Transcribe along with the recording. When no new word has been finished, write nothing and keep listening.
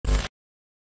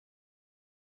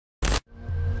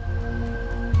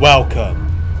Welcome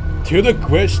to the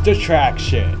Glitch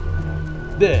Attraction.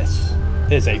 This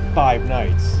is a Five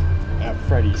Nights at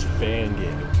Freddy's fan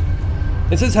game.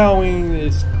 And since Halloween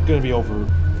is gonna be over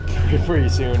pretty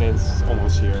soon, and it's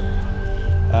almost here,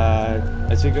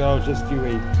 I think I'll just do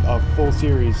a full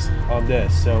series on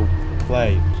this. So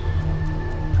play.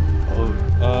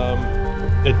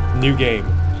 A new game.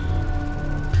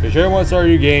 You sure want to start a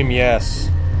new game? Yes.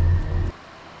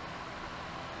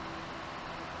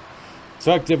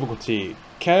 Select difficulty.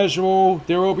 Casual.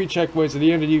 There will be checkpoints at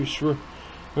the end of each room,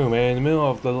 and in the middle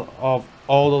of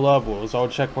all the levels, all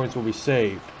checkpoints will be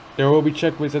saved. There will be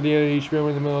checkpoints at the end of each room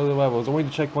in the middle of the levels. Only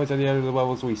the checkpoints at the end of the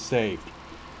levels will be saved.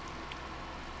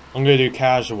 I'm gonna do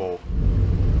casual.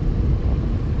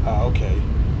 Okay.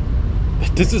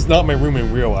 This is not my room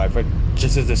in real life, but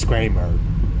just a disclaimer.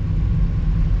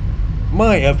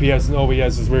 My FPS and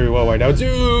OBS is very low right now.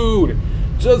 Dude!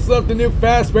 Just left the new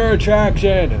Fazbear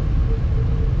attraction!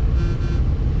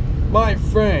 My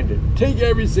friend, take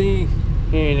everything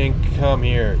in and come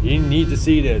here. You need to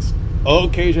see this. A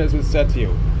location has been set to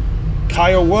you.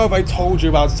 Kyle, what have I told you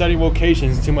about setting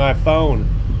locations to my phone?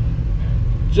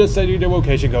 Just set you the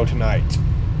location, go tonight.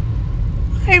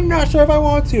 I'm not sure if I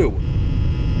want to.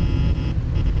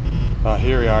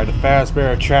 Here we are, the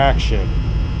Fazbear attraction.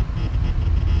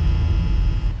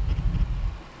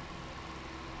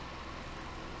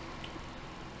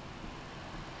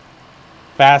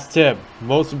 Fast tip.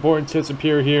 Most important tips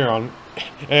appear here on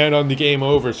the game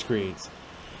over screens.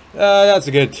 That's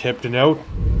a good tip to note.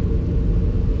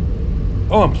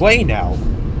 Oh, I'm playing now.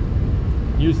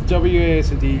 Use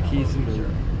WASD keys and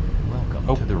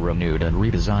Welcome to the renewed and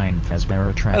redesigned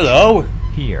Fazbear attraction. Hello.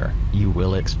 Here, you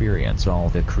will experience all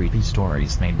the creepy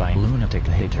stories made by lunatic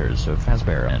haters of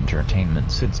Fazbear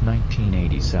Entertainment since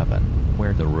 1987,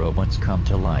 where the robots come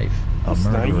to life, a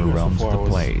murderer roams the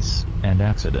place, and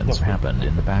accidents happen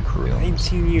in the back rooms.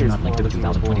 19 years Do not link to the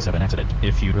 2027 accident.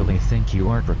 If you really think you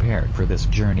are prepared for this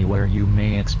journey where you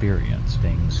may experience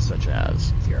things such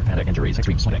as fear, panic, injuries,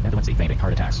 extreme sweating, epilepsy, fainting,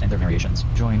 heart attacks, and their variations,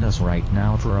 join us right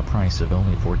now for a price of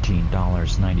only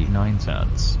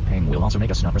 $14.99. Paying will also make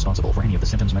us not responsible for any of the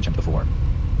symptoms mentioned before.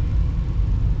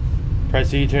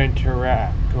 Press E to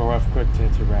interact, or F quick to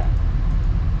interact.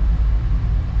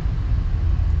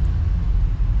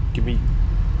 Give me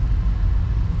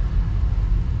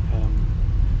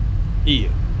E.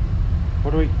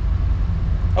 What do we?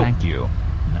 Oh. Thank you.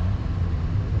 No.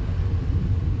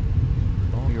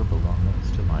 All your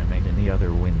belongings to my mate in the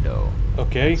other window.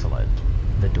 Okay. Excellent.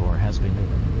 The door has been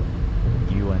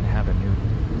opened. You and have a new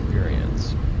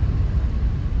experience.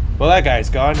 Well, that guy's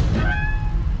gone.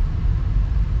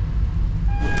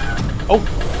 Oh.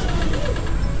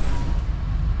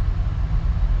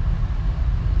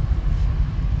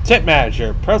 Tip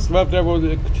manager. Press left arrow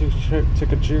to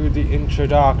continue the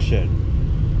introduction.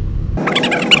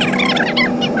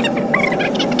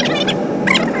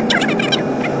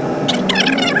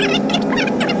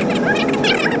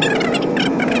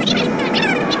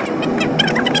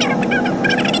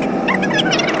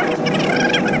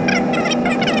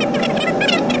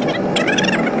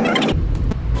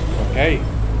 Okay.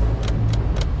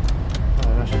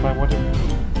 I'm not sure if I want to.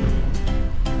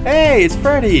 Hey, it's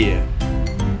Freddy!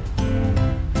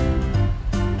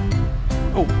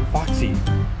 Oh, Foxy.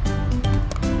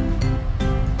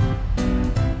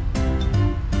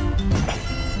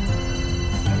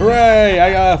 Hooray!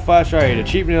 I got a flashlight.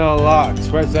 Achievement unlocked.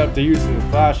 Press up to use the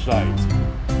flashlight.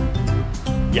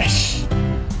 Yes!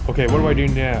 Okay, what do I do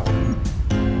now?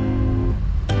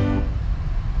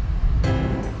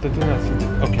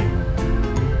 Okay.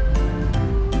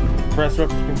 Press up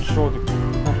to control the...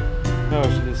 No, I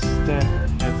should just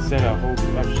instead I'll hold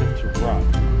the left shift to rock.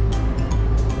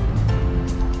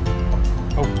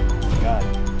 Oh my god.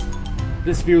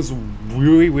 This feels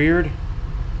really weird.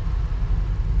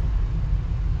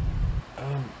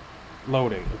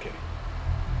 Loading, okay.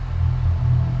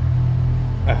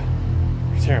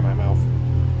 Tear in my mouth.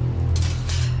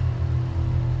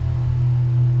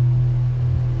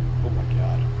 Oh my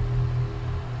god.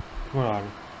 Hold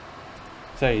on.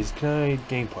 Saves, can I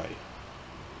gameplay?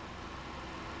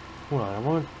 Hold on, I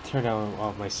want to turn down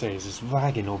all my saves. It's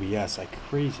lagging OBS like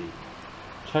crazy.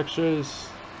 Textures.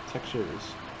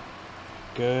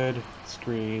 Good.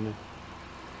 Screen.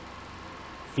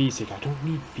 VSync. I don't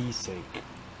need VSync.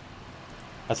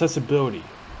 Accessibility.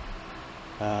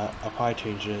 Apply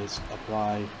changes.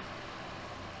 Apply.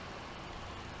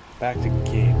 Back to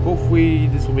game. Hopefully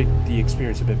this will make the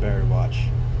experience a bit better to watch.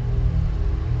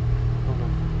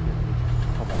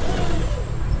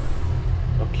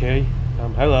 Okay.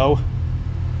 Hello.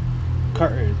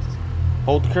 Curtains.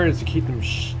 Hold the curtains to keep them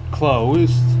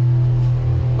closed.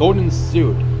 Golden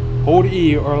suit. Hold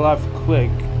E or left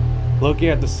click. Looking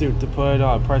at the suit to put it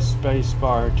on. Press space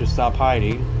bar to stop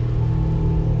hiding.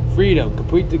 Freedom.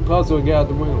 Complete the puzzle and get out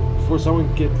of the room before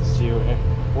someone gets you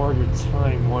or your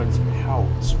time runs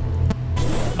out.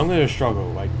 I'm gonna struggle,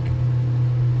 like...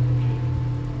 Okay.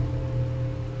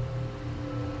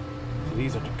 So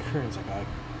these are the curtains I gotta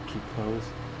keep closed.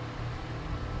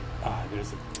 Ah,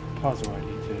 there's a puzzle I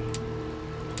need to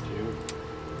do.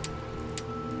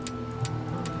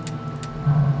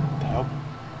 Help.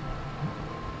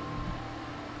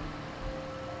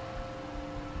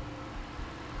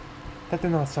 That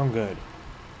did not sound good.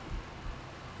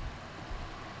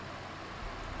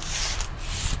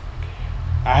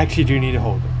 I actually do need to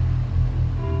hold them.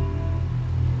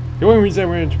 The only reason I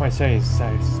ran into my settings is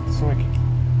that so I could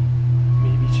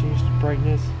maybe change the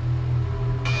brightness.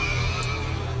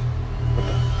 What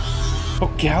the?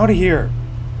 Oh, get out of here!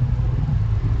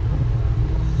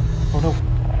 Oh no!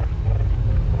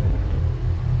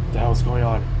 What the hell is going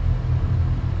on?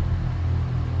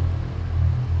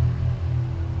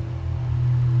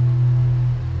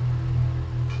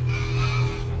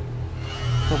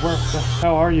 Where the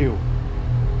hell are you?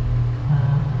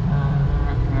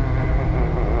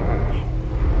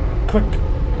 Quick!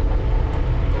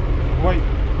 Wait!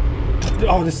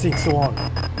 Oh, this takes so long.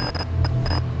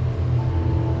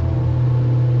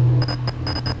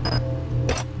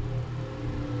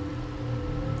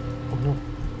 Oh no!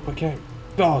 Okay.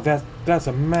 Oh, that's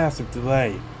a massive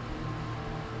delay.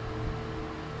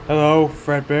 Hello,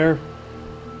 Fredbear.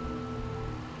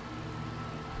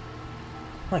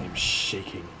 I am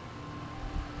shaking.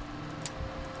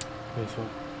 May as well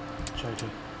try to...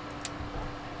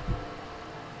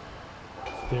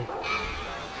 There.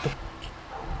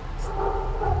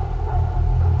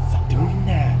 Stop doing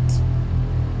that.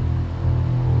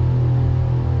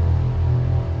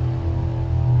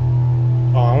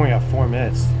 Oh, I only have 4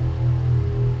 minutes.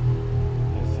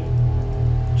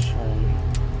 Let's try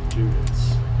to do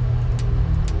this.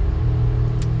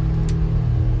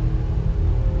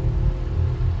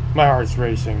 My heart's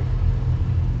racing.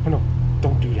 Oh no,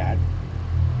 don't do that.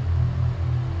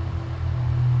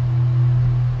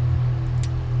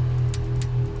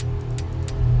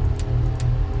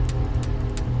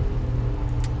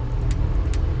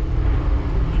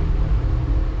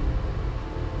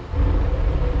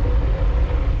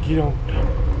 You don't...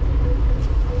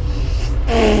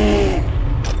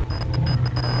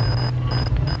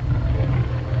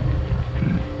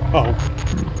 Oh,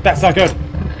 that's not good.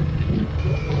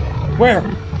 Where?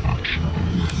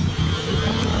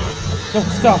 No,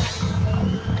 stop.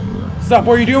 Stop,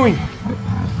 what are you doing?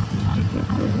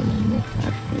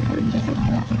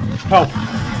 Help.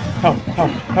 Help,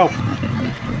 help, help.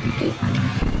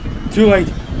 Too late.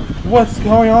 What's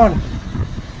going on?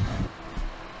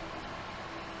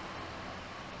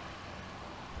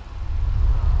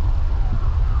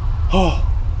 Oh.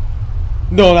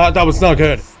 No, that was not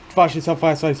good. Flash yourself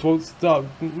flashlights won't stop.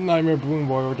 Nightmare Balloon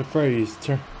Boy or the phrase.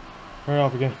 Turn it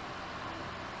off again.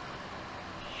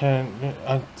 And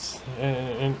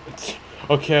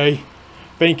okay.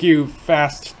 Thank you,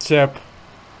 fast tip.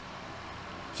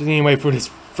 Just need to wait for this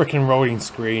freaking loading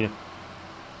screen.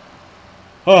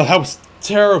 Oh, that was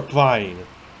terrifying.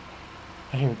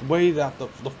 And the way that the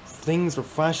things were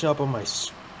flashing up on my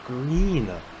screen.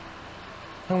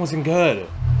 That wasn't good.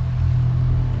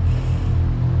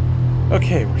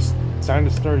 Okay, it's time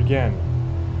to start again.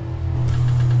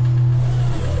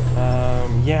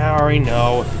 Yeah, I already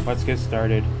know. Let's get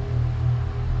started.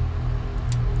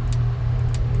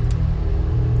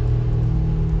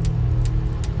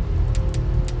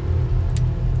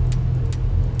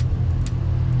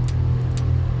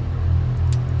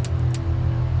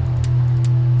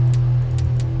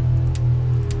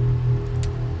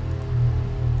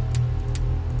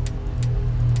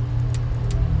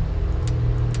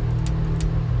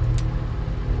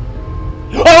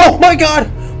 Oh my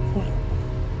god!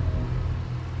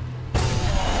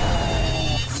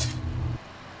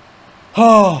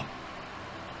 Oh,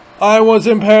 I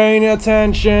wasn't paying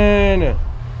attention.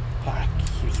 I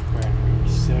keep randomly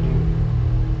resetting.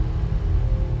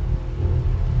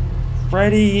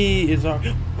 Freddy is on.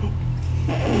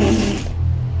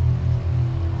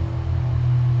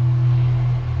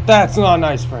 That's not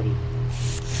nice, Freddy.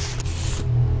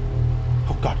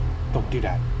 Oh god, don't do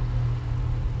that.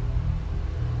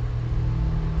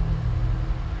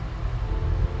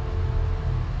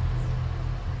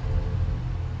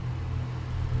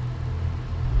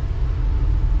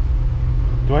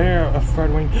 Do I hear a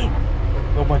Fred wing?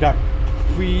 Oh my god.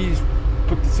 Please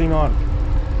put the thing on.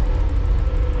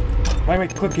 Why am I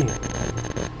clicking?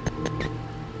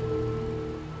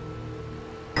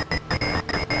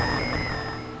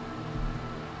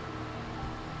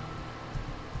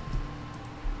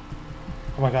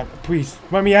 Oh my god, please,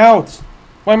 let me out!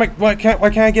 Why can't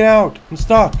I get out? I'm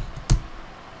stuck.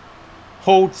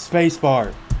 Hold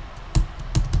spacebar.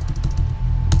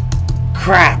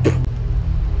 Crap!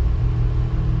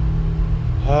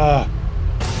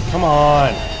 Come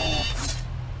on.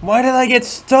 Why did I get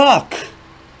stuck?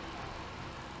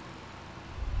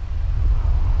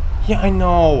 Yeah, I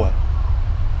know.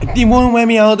 They won't let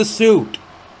me out of the suit.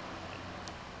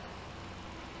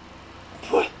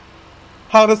 What?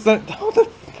 How the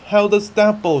hell does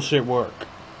that bullshit work?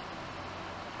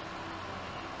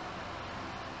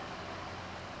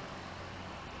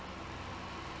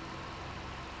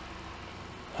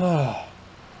 I'm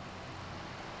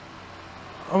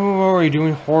already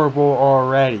doing horrible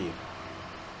already.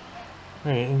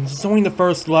 Right, and it's only the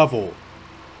first level.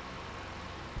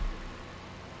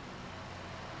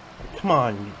 Come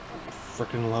on, you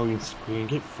frickin' loading screen,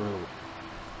 get through.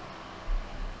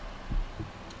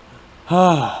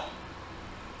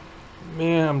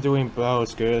 Man, I'm doing about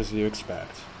as good as you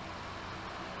expect.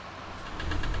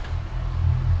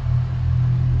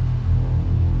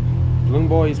 Balloon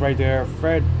Boy's right there,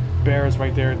 Fred Bear is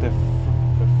right there, the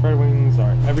Fred Wings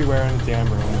are everywhere in the damn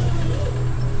room.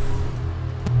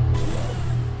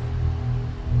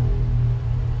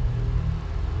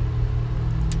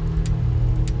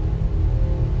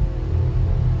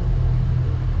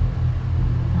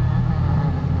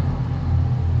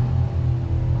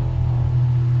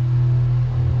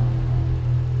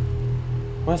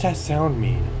 What does that sound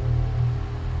mean?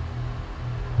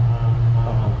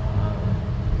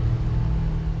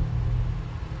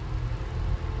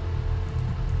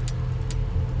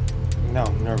 Now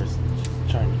I'm nervous just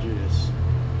trying to do this.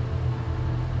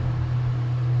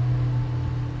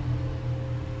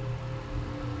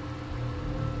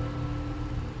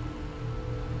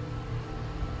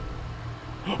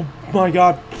 Oh my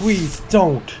god, please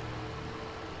don't!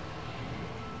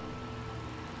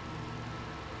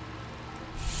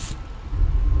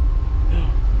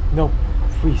 No,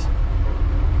 please.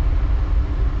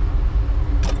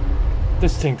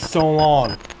 This takes so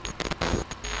long.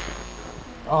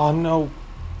 Oh no.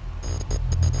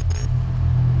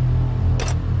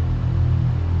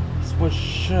 This is what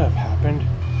should have happened.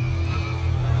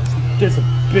 There's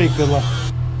a big delay.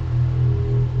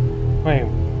 Wait.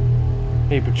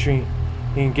 Hey, Patrine.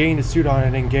 You can gain the suit on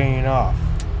and then gain it off.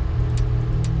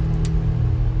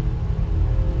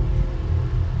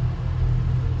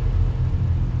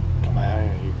 Come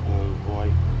on, you blue boy.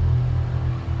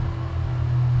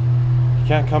 You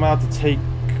can't come out to take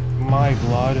my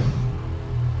blood.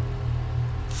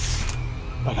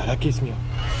 Oh god, that gives me a...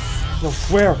 No,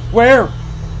 where? Where?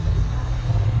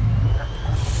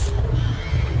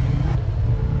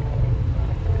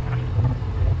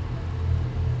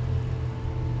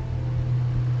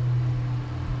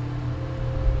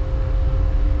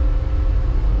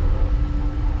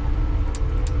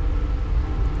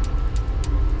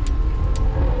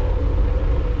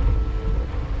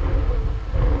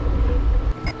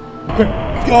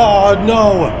 God,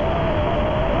 no!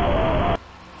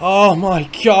 Oh my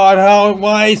god,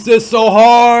 why is this so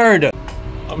hard?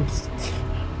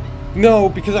 No,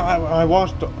 because I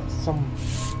watched some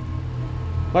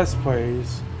Let's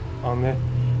Plays on it.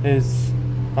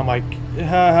 I'm like,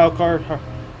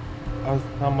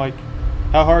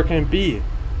 how hard can it be?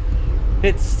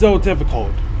 It's so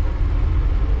difficult.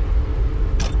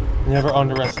 Never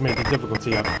underestimate the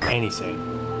difficulty of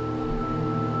anything.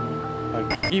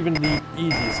 Like, even the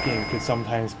easiest game could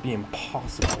sometimes be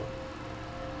impossible.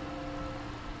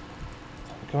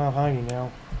 Come out hiding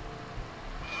now.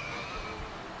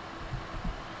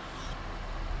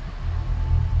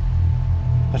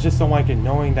 I just don't like it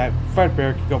knowing that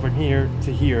Fredbear could go from here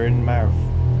to here in a matter of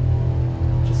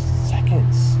just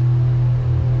seconds.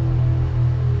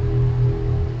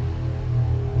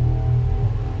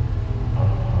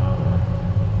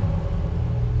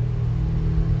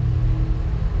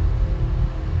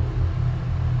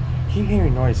 I keep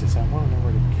hearing noises. I want to know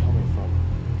where they're coming from.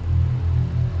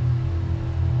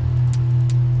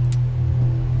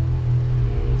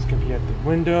 It's gonna be at the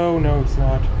window. No, it's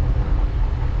not.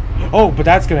 Oh, but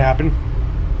that's gonna happen.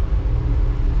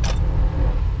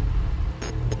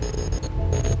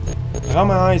 I got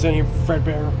my eyes on you,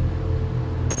 Fredbear.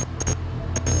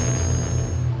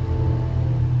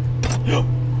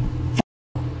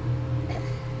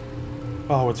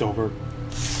 Oh, it's over.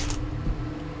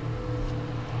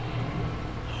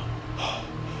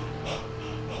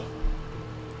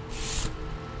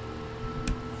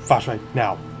 Flashlight,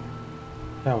 now.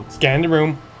 No, scan the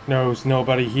room. No, there's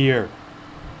nobody here.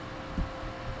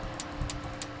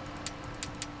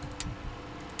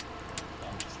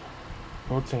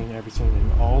 rotating everything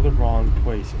in all the wrong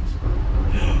places.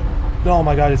 Oh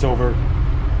my god, it's over.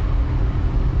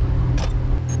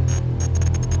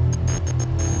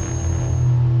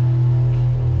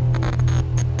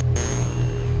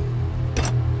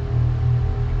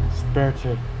 It's better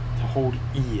to hold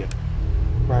E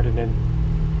rather than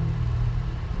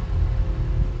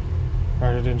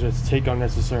just take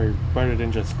unnecessary, rather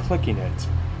than just clicking it.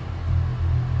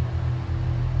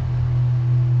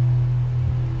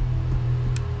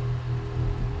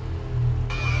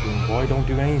 Boy, don't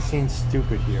do anything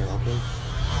stupid here, okay?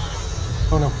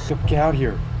 Oh no, get out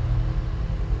here.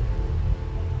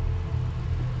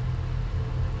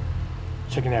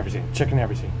 Checking everything, checking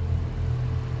everything.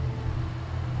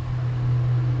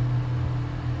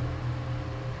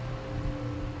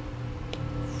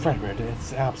 Fredbear,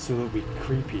 it's absolutely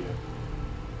creepy.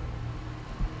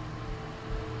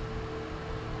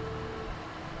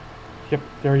 Yep,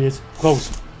 there he is.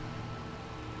 Close.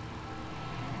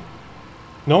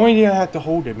 Knowing you have to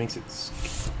hold it makes it...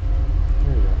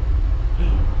 There you go.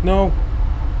 No.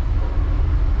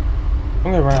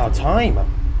 I'm gonna run out of time.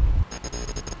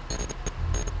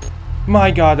 My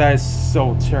god, that is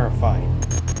so terrifying.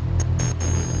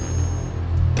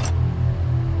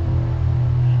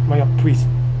 My god, please.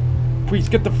 Please,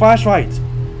 get the flashlight.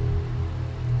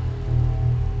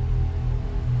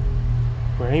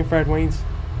 Where ain't Fred Wayne's?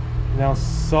 Now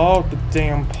solve the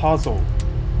damn puzzle.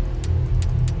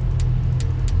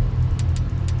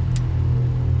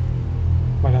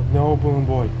 My god, no, Boom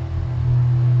Boy.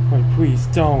 Wait, please,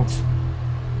 don't.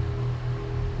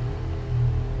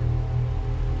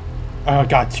 I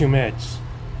got 2 minutes.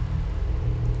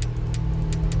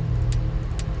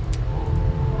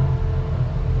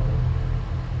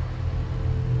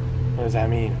 What does that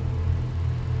mean?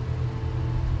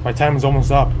 My time is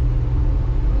almost up.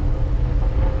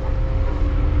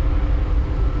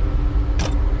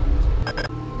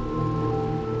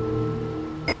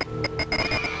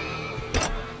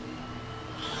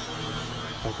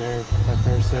 There.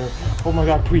 Oh my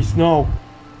god, please, no.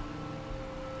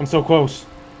 I'm so close.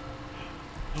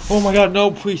 Oh my god,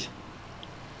 no, please.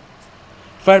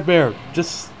 Fredbear,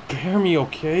 just spare me,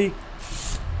 okay?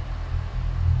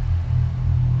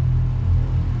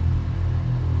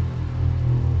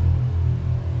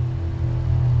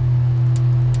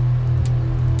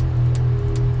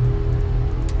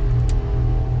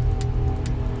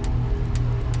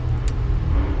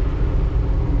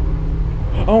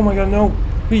 Oh my god, no,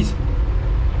 please.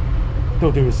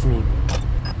 Don't do this to me.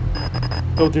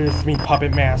 Don't do this to me,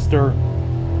 Puppet Master.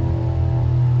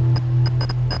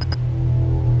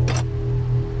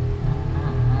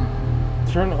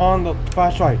 Turn on the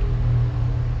flashlight.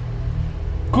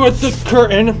 Quit the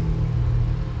curtain.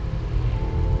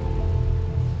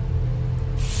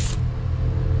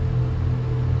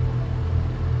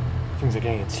 Things are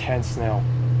getting intense now.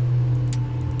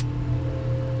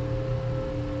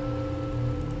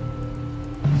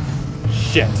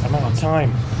 Shit, I'm out of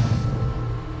time.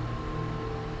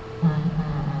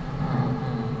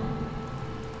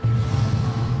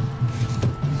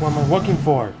 What am I looking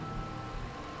for?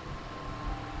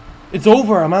 It's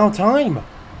over, I'm out of time.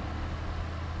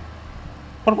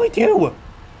 What do I do?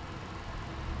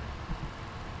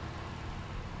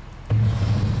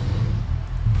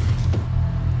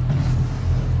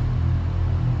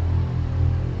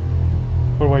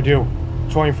 What do I do?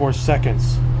 24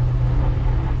 seconds.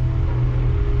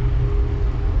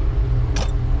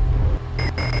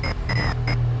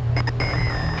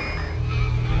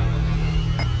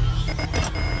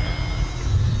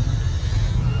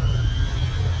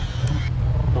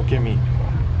 Get me.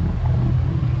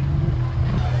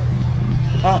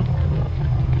 Ah.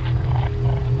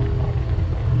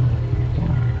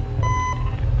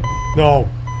 No.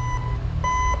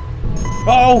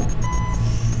 Oh.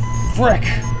 Frick.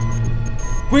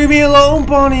 Leave me alone,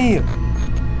 Bunny.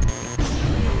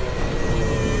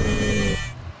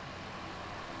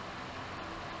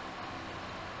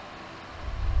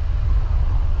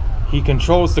 He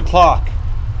controls the clock.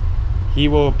 He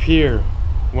will appear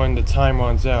when the time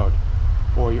runs out,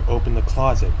 or you open the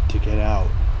closet to get out.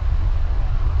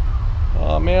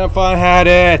 Oh man, if I had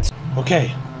it!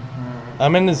 Okay,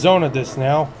 I'm in the zone of this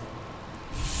now.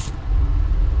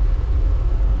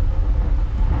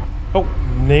 Oh,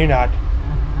 no you're not.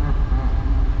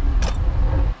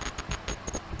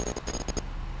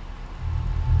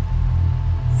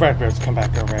 Fredbear's come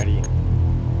back already.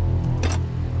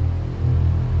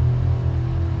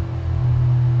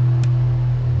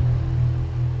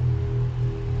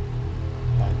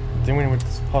 Doing with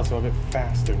this puzzle a bit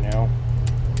faster now.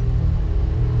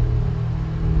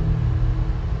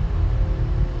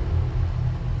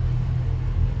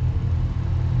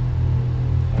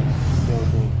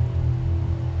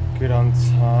 make it on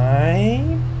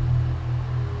time.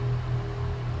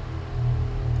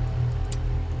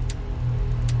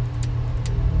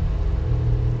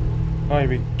 Not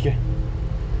even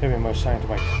giving much time to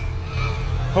my...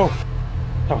 Oh!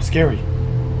 That was scary.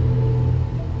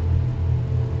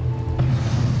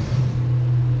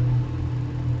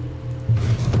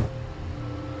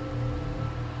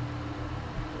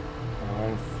 Come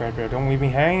on, Fredbear, don't leave me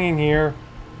hanging here.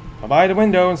 I'll by the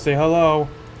window and say hello.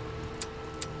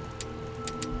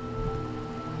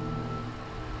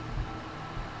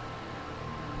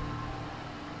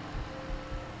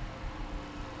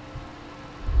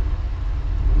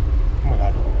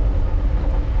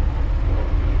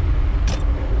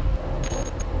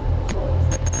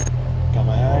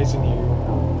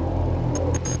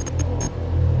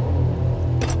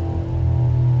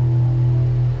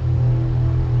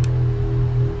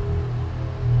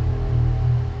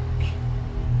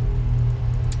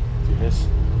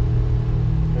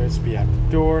 Let's be at the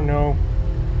door. No.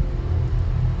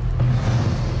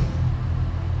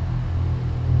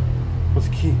 What's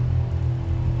the key?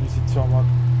 Use it to unlock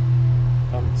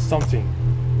something.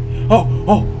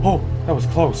 Oh! That was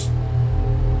close.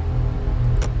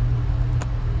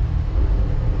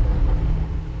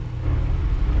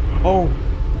 Oh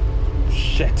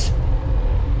shit.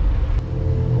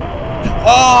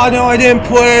 Oh no, I didn't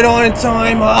put it on in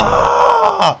time.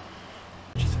 Ah!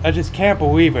 I just can't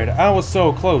believe it. I was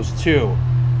so close, too.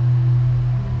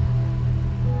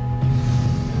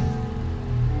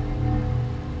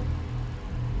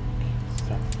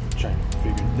 Stop trying to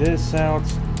figure this out.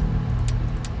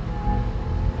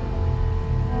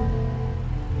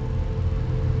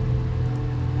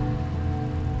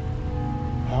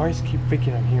 I always keep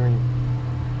thinking I'm hearing,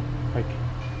 like,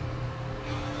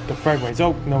 the fragments.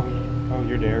 Oh, no. Oh,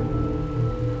 you're there.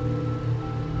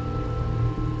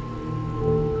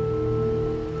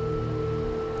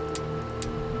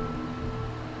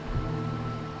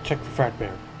 Check for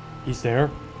Fredbear. He's there.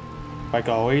 Like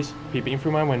always, peeping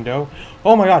through my window.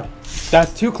 Oh my god!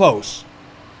 That's too close!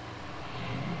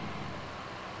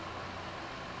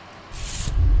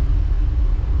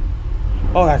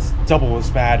 Oh, that's double as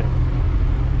bad.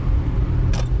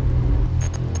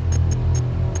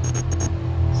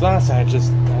 So honestly, I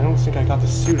don't think I got the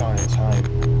suit on in time.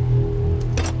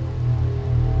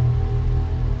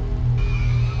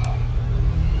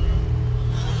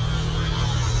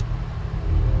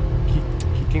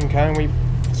 Can kindly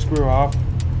screw off.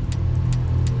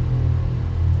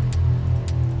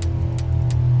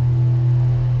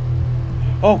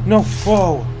 Oh no!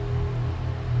 Whoa!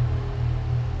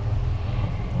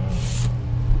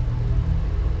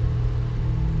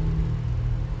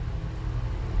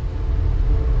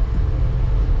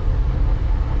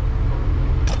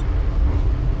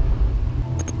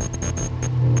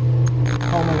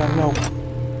 Oh my god, no!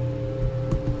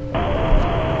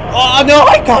 Oh no,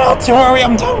 I gotta hurry,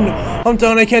 I'm done! I'm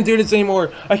done, I can't do this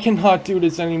anymore. I cannot do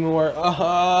this anymore.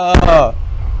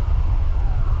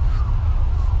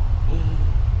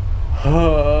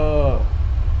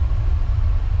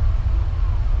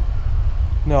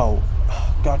 No.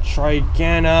 Gotta try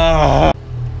again.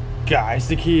 Guys,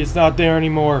 the key is not there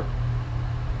anymore.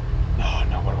 Oh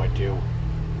no, what do I do?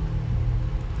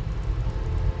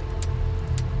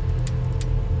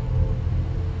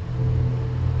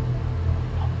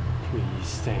 Please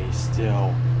stay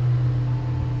still.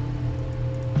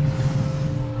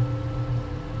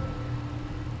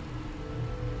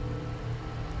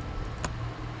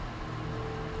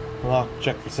 Lock,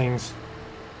 check for things.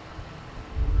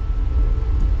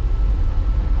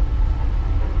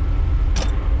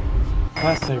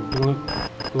 Last time,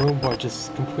 Balloon Boy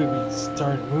just completely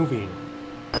started moving.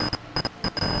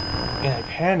 And I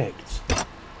panicked.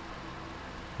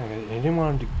 Like, I didn't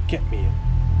want him to get me.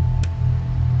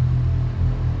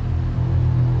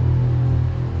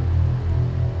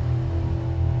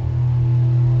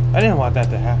 I didn't want that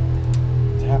to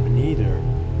happen either.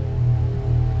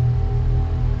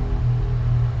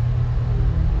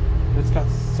 I just got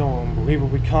so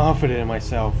unbelievably confident in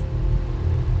myself.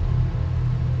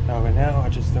 Oh, but now I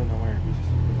just don't know where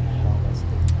the hell am I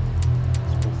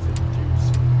supposed to do things.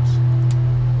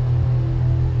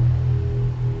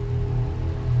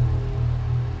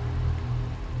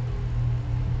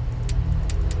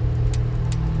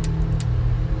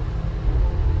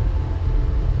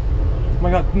 Oh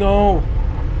my god, no!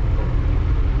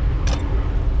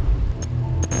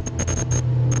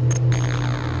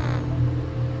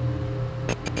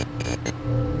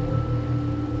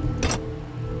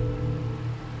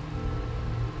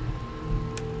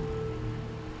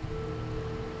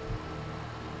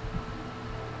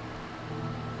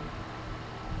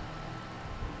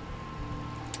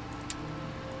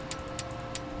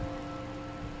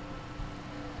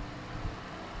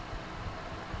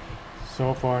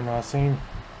 So far, nothing.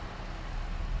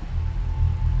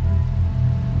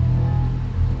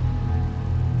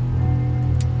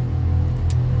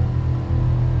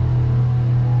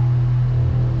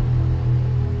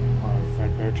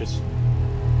 Just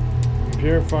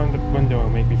peer from the window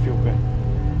and make me feel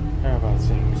better about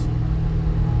things.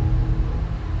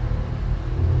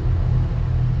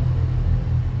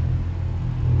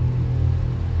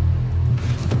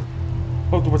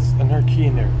 Oh, there was another key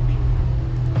in there.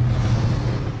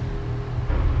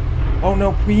 Oh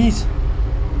no, please!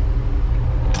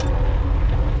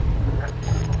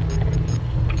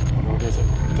 Oh no, there's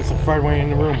a third way in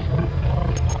the room.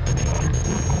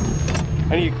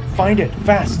 I need to find it,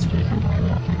 fast!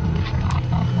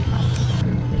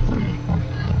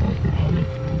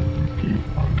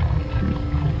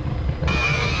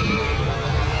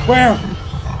 Where?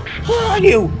 Where are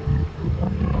you?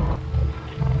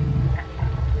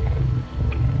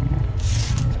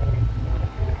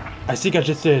 I think I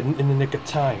just did it in the nick of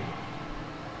time.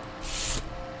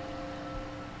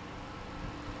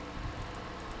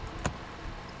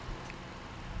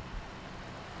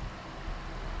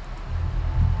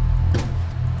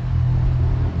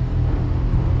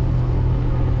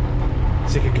 I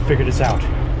think I can figure this out.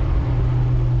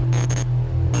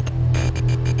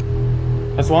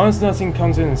 As long as nothing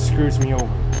comes in and screws me over.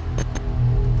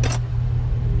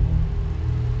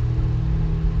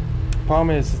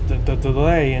 Problem is the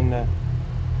delay in the...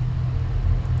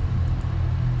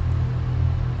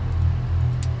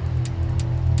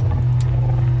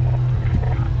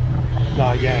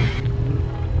 Not again.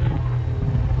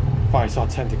 Fine, I saw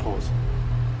tentacles.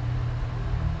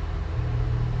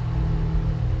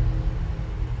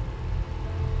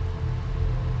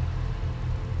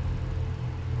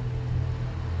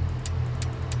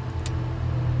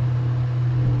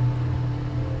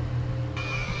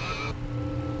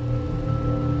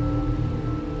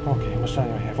 Okay, how much time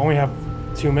do I have? I only have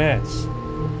 2 minutes.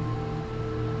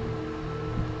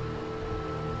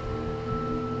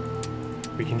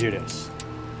 We can do this.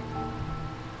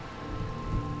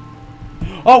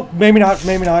 Oh, maybe not,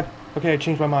 maybe not. Okay, I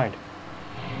changed my mind.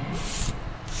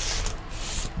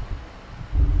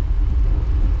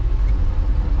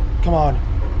 Come on.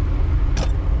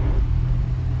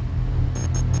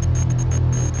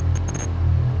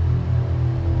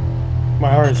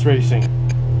 My heart is racing.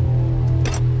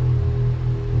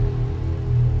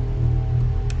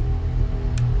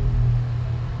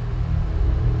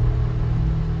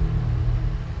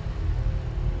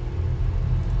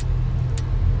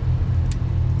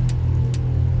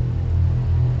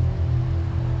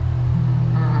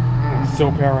 So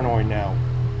paranoid now.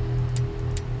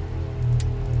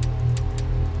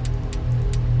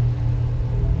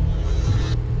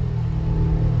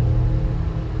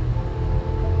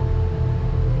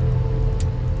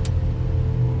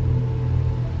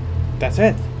 That's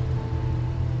it.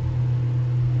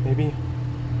 Maybe.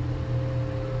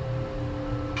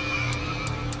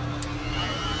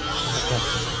 Okay.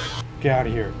 Get out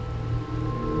of here.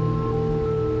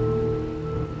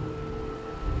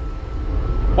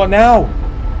 What now?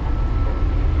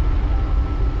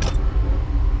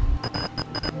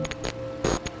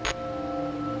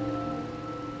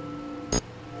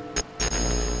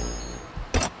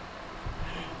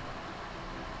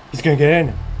 He's gonna get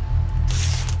in.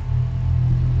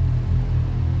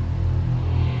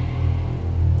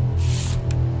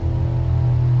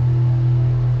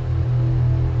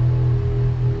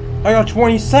 I got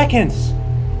 20 seconds.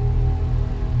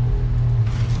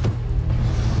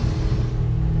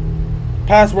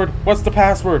 Password. What's the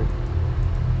password?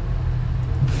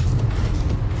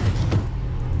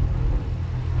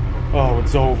 Oh,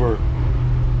 it's over.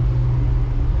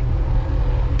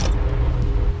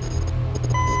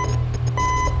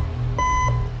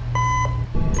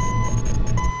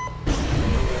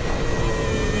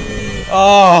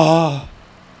 Oh,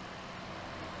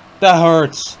 that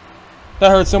hurts. That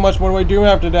hurts so much. What do I do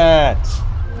after that?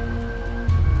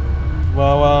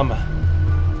 Well,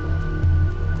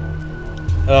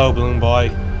 oh, Balloon Boy.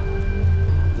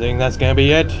 I think that's gonna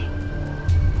be it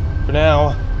for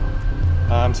now.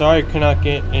 I'm sorry I could not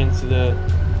get into the...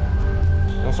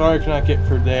 I'm sorry I could not get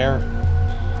through there.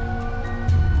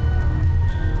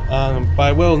 But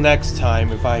I will next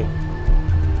time if I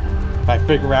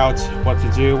figure out what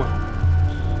to do.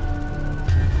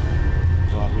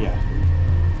 Well, yeah.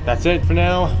 That's it for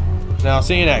now. And I'll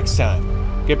see you next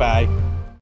time. Goodbye.